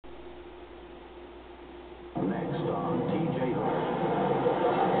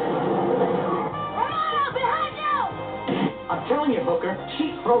Hooker.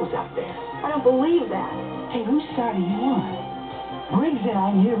 She throws out there. I don't believe that. Hey, whose side are you on? Briggs and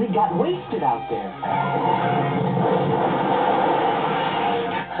I nearly got wasted out there.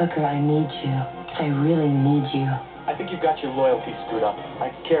 Hooker, I need you. I really need you. I think you've got your loyalty screwed up.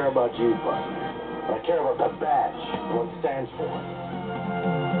 I care about you, partner. I care about the badge, what it stands for.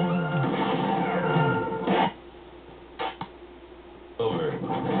 Over.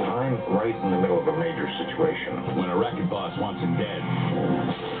 I'm right in the middle of a major situation. When a racket boss wants him dead.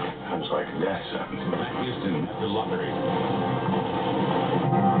 Sounds like a death sentence. Matt Houston at the lottery.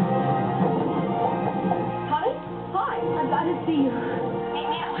 Honey? Hi. I've got to see you. Meet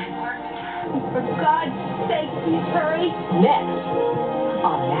me at Landmark. For God's sake, please hurry. Next,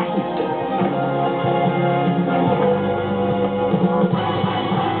 on Matt Houston.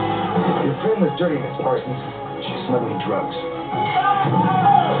 Your friend was dirty, Miss Parsons. She's smuggling drugs.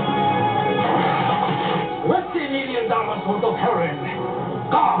 $50 million worth of heroin.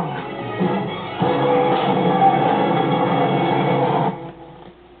 Gone.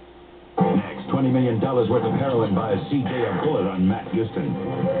 Next, $20 million worth of heroin buys CJ a bullet on Matt Houston.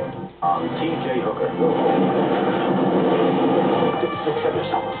 T.J. Hooker. Take care of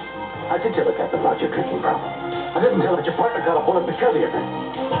yourself. I did tell the captain about your drinking problem. I didn't tell that your partner got a bullet because of you.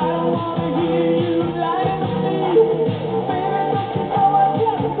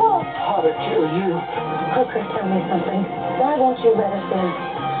 How to kill you. Hooker, tell me something. Why won't you let us in?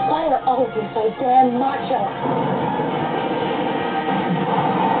 Why are all of you so damn macho?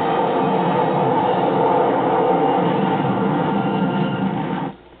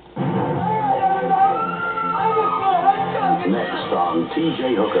 Next on T.J.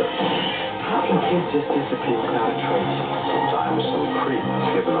 Hooker. How can kids just disappear without a trace? Sometimes some creep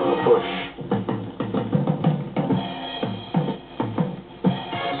giving them a push.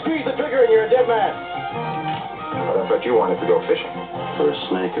 Squeeze the trigger and you're a dead man. But I thought you wanted to go fishing. For a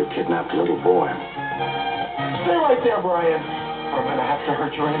snake who kidnapped a little boy. Stay right there, Brian. Or I'm going to have to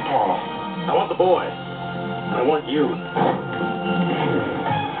hurt your Aunt Paula. I want the boy. I want you.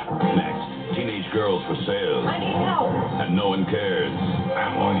 Next, teenage girls for sale. I need help. And no one cares.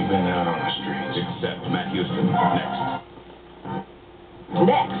 How long you been out on the streets? Except Matt Houston. Next.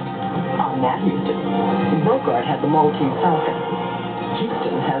 Next, on Matt Houston. Bogart had the Maltese Falcon.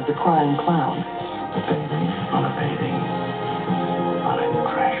 Houston has the crying clown. Bathing on a bathing. Find the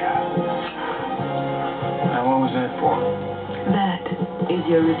treasure. Now, what was that for? That is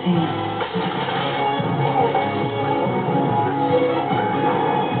your routine.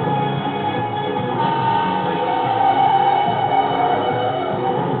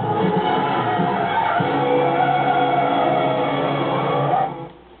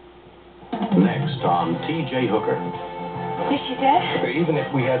 Next on T.J. Hooker. Is she dead? Even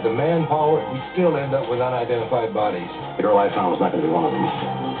if we had the manpower, we'd still end up with unidentified bodies. The girl I found was not going to be one of them.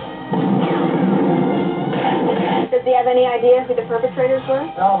 Does he have any idea who the perpetrators were?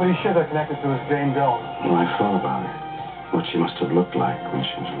 No, but he should have connected to his Jane Doe. Well, I thought about it. What she must have looked like when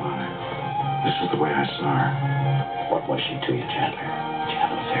she was alive. This is the way I saw her. What was she to you, Chandler? Did you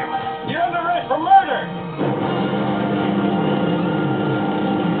have an affair with her? You're under arrest for murder!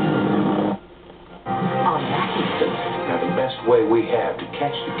 On Matt Houston. Now, the best way we have to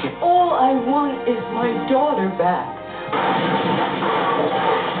catch the kid. All I want is my daughter back.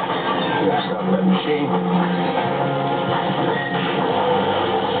 Stop that machine.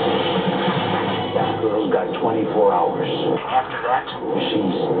 That girl's got 24 hours. After that,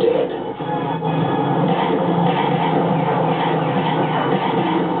 she's dead.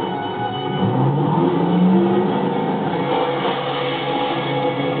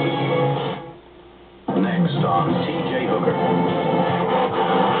 Next on T.J. Hooker.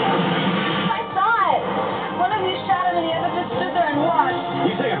 I saw it. One of you shot him and the other just stood there and watched.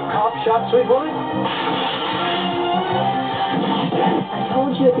 You think a cop shot Sweet Willie? I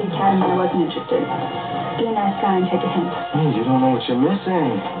told you at the academy I wasn't interested. Be a nice guy and take a hint. You don't know what you're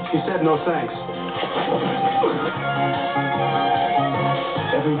missing. He said no thanks.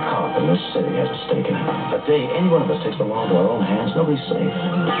 Every cop in this city has a stake in it. The day any one of us takes the law into our own hands, nobody's safe.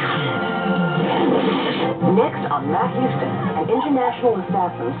 Next on Matt Houston, an international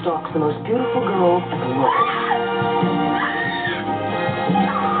assassin stalks the most beautiful girls in the world.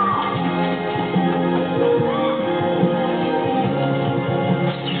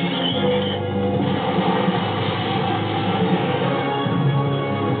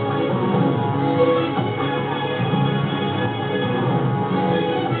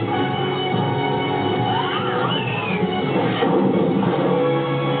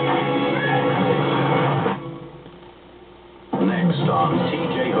 Next on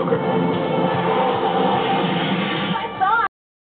T.J. Hooker.